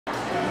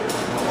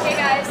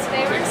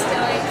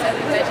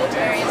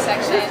vegetarian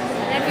section.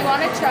 And if you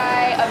want to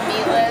try a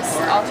meatless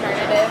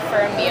alternative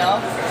for a meal,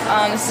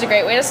 this is a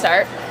great way to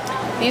start.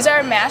 These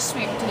are mashed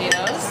sweet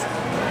potatoes,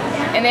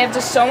 and they have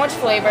just so much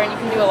flavor, and you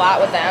can do a lot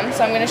with them.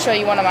 So I'm going to show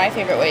you one of my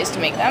favorite ways to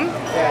make them.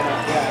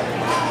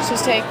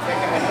 Just take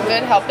a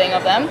good helping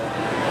of them.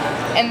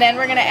 And then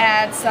we're going to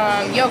add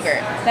some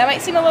yogurt. That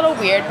might seem a little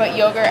weird, but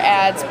yogurt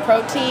adds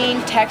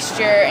protein,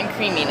 texture, and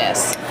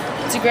creaminess.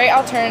 It's a great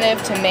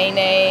alternative to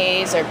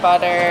mayonnaise or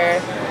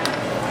butter.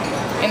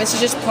 And this is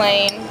just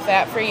plain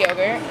fat-free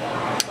yogurt.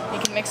 You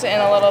can mix it in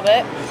a little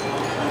bit.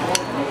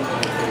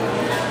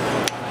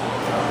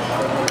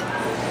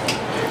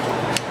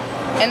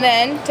 And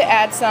then to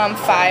add some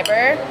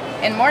fiber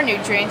and more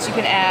nutrients, you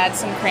can add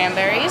some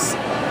cranberries.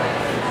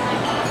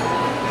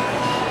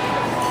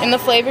 And the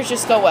flavors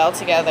just go well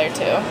together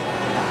too.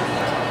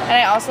 And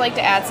I also like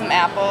to add some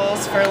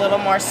apples for a little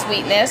more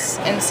sweetness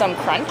and some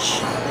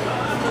crunch.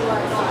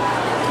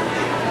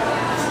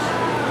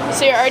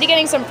 So you're already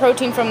getting some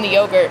protein from the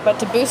yogurt, but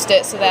to boost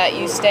it so that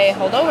you stay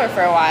held over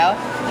for a while,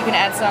 you can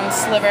add some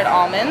slivered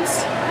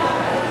almonds,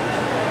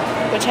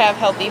 which have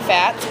healthy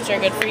fats, which are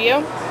good for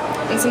you,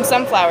 and some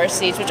sunflower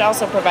seeds, which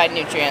also provide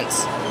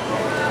nutrients.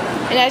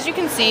 And as you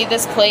can see,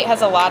 this plate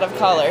has a lot of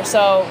color,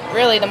 so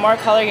really the more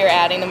color you're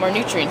adding, the more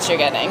nutrients you're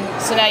getting.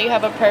 So now you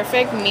have a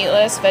perfect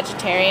meatless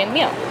vegetarian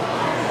meal.